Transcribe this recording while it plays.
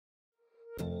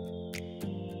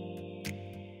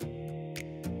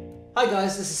Hi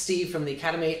guys, this is Steve from the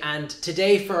Academy, and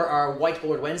today for our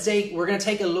Whiteboard Wednesday we're going to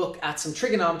take a look at some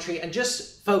trigonometry and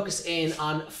just focus in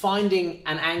on finding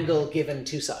an angle given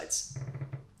two sides.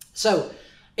 So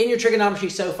in your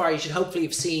trigonometry so far you should hopefully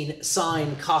have seen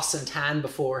sine, cos and tan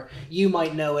before. You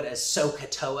might know it as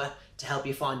SOHCAHTOA to help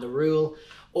you find the rule,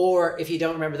 or if you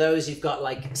don't remember those, you've got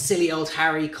like silly old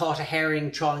Harry caught a herring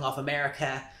trawling off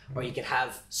America, or you could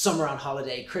have summer on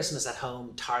holiday, Christmas at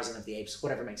home, Tarzan of the Apes,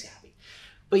 whatever makes you happy.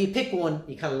 But you pick one,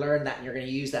 you kind of learn that, and you're going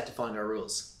to use that to find our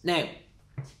rules. Now,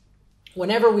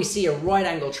 whenever we see a right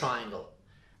angle triangle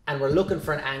and we're looking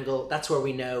for an angle, that's where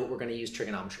we know we're going to use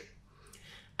trigonometry.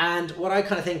 And what I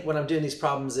kind of think when I'm doing these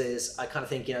problems is, I kind of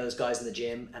think, you know, those guys in the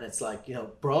gym, and it's like, you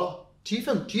know, bro, do you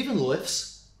even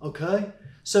lifts? Okay.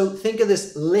 So think of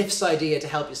this lifts idea to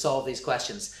help you solve these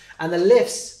questions. And the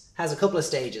lifts has a couple of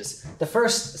stages. The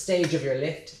first stage of your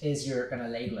lift is you're going to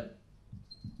label it.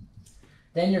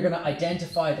 Then you're going to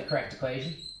identify the correct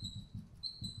equation.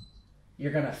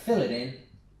 You're going to fill it in.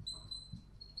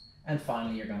 And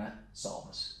finally, you're going to solve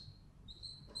it.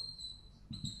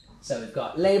 So we've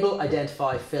got label,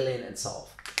 identify, fill in, and solve.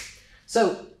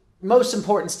 So most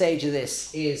important stage of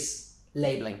this is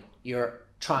labeling your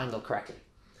triangle correctly.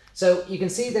 So you can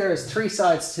see there's three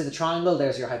sides to the triangle.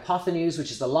 There's your hypotenuse,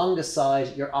 which is the longest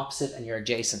side, your opposite, and your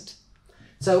adjacent.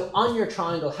 So on your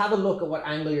triangle, have a look at what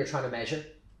angle you're trying to measure.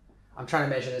 I'm trying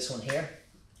to measure this one here.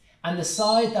 And the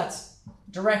side that's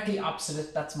directly opposite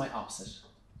it, that's my opposite.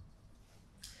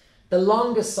 The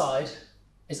longest side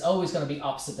is always going to be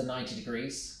opposite the 90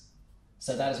 degrees.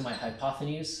 So that is my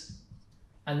hypotenuse.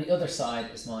 And the other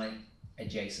side is my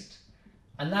adjacent.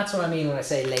 And that's what I mean when I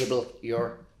say label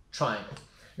your triangle.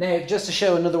 Now, just to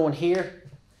show another one here,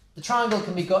 the triangle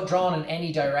can be drawn in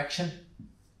any direction.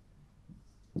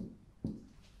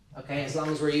 Okay, as long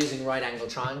as we're using right angle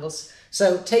triangles.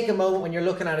 So take a moment when you're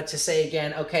looking at it to say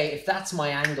again, okay, if that's my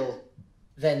angle,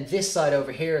 then this side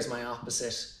over here is my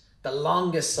opposite. The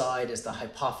longest side is the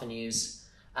hypotenuse,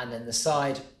 and then the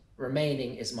side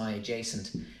remaining is my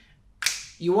adjacent.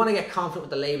 You want to get confident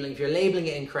with the labeling. If you're labeling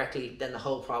it incorrectly, then the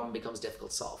whole problem becomes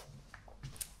difficult to solve.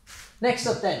 Next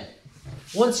up then,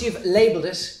 once you've labeled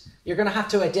it, you're going to have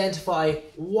to identify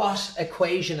what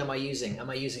equation am I using. Am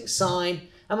I using sine?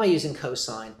 Am I using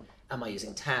cosine? Am I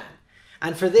using tan?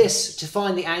 And for this, to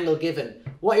find the angle given,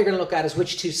 what you're going to look at is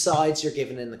which two sides you're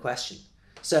given in the question.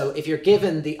 So if you're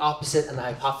given the opposite and the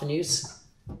hypotenuse,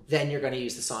 then you're going to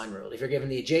use the sine rule. If you're given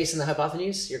the adjacent and the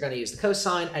hypotenuse, you're going to use the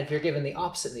cosine. And if you're given the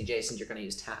opposite and the adjacent, you're going to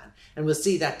use tan. And we'll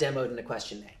see that demoed in the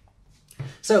question now.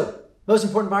 So most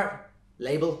important part,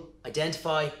 label,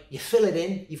 identify, you fill it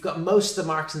in. You've got most of the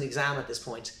marks in the exam at this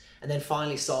point, and then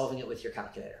finally solving it with your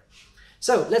calculator.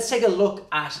 So let's take a look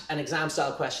at an exam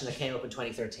style question that came up in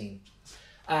 2013.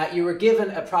 You were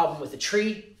given a problem with a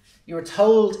tree. You were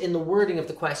told in the wording of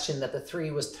the question that the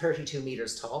tree was 32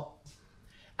 meters tall.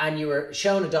 And you were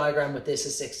shown a diagram with this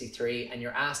as 63, and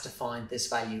you're asked to find this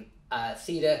value,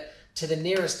 theta, to the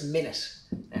nearest minute.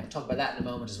 Now, we'll talk about that in a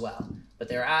moment as well. But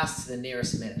they're asked to the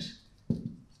nearest minute.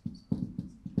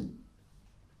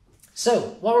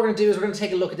 So what we're going to do is we're going to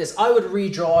take a look at this. I would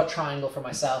redraw a triangle for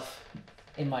myself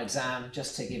in my exam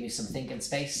just to give me some thinking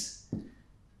space.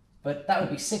 But that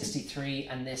would be 63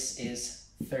 and this is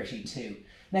 32.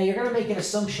 Now you're going to make an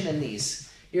assumption in these.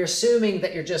 You're assuming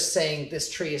that you're just saying this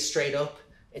tree is straight up,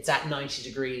 it's at 90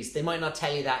 degrees. They might not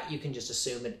tell you that, you can just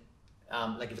assume it.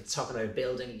 Like if it's talking about a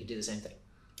building, you can do the same thing.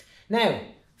 Now,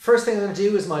 first thing I'm going to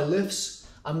do is my lifts.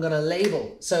 I'm going to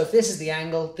label. So if this is the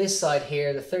angle, this side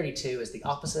here, the 32 is the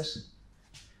opposite.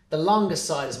 The longest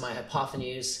side is my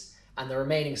hypotenuse, and the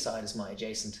remaining side is my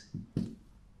adjacent.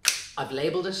 I've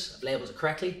labeled it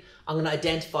correctly. I'm going to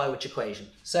identify which equation.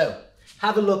 So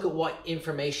have a look at what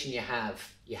information you have.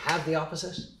 You have the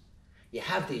opposite, you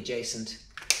have the adjacent.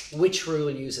 Which rule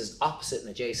uses opposite and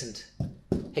adjacent?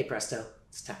 Hey presto,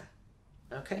 it's tan.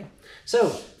 Okay, so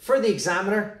for the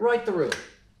examiner, write the rule.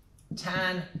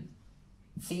 Tan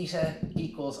theta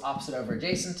equals opposite over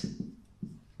adjacent.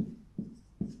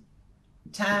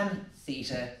 Tan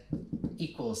theta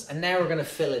equals, and now we're going to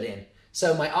fill it in.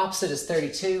 So my opposite is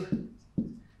 32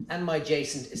 and my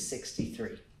adjacent is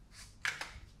 63.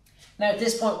 Now at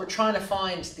this point we're trying to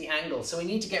find the angle, so we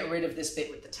need to get rid of this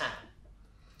bit with the tan.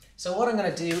 So what I'm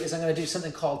going to do is I'm going to do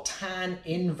something called tan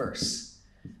inverse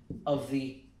of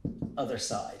the other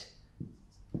side.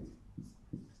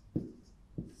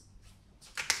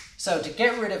 So to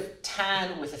get rid of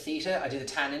tan with a theta, I do the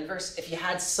tan inverse. If you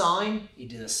had sine, you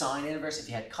do the sine inverse. If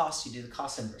you had cos, you do the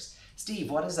cos inverse.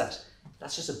 Steve, what is that?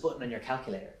 That's just a button on your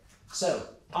calculator. So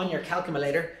on your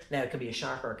calculator, now it could be a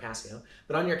Sharp or a Casio,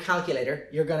 but on your calculator,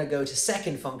 you're going to go to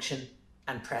second function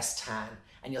and press tan.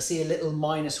 And you'll see a little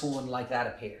 -1 like that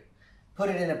appear. Put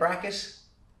it in a bracket,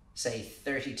 say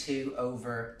 32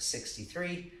 over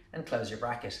 63, and close your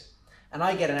bracket. And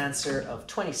I get an answer of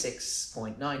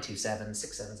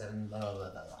 26.927677, blah, blah,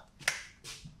 blah, blah.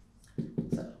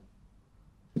 So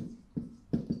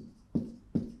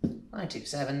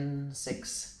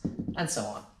 9276, and so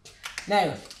on.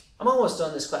 Now, I'm almost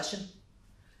done this question.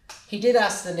 He did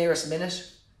ask the nearest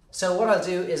minute. So what I'll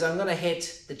do is I'm going to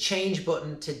hit the change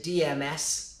button to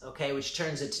DMS, okay, which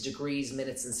turns it to degrees,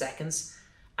 minutes, and seconds.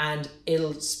 And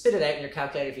it'll spit it out in your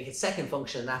calculator if you hit second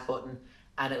function in that button,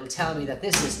 and it'll tell me that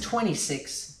this is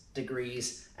 26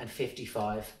 degrees and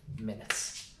 55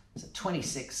 minutes. So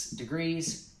 26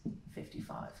 degrees,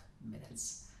 55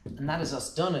 minutes. And that is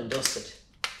us done and dusted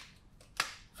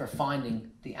for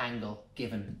finding the angle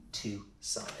given two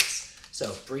sides.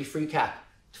 So brief recap.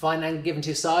 To find an angle given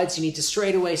two sides, you need to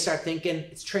straight away start thinking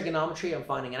it's trigonometry, I'm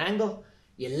finding an angle.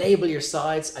 You label your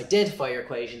sides, identify your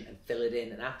equation, and fill it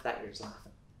in, and after that you're just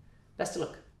laughing. Best of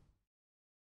luck.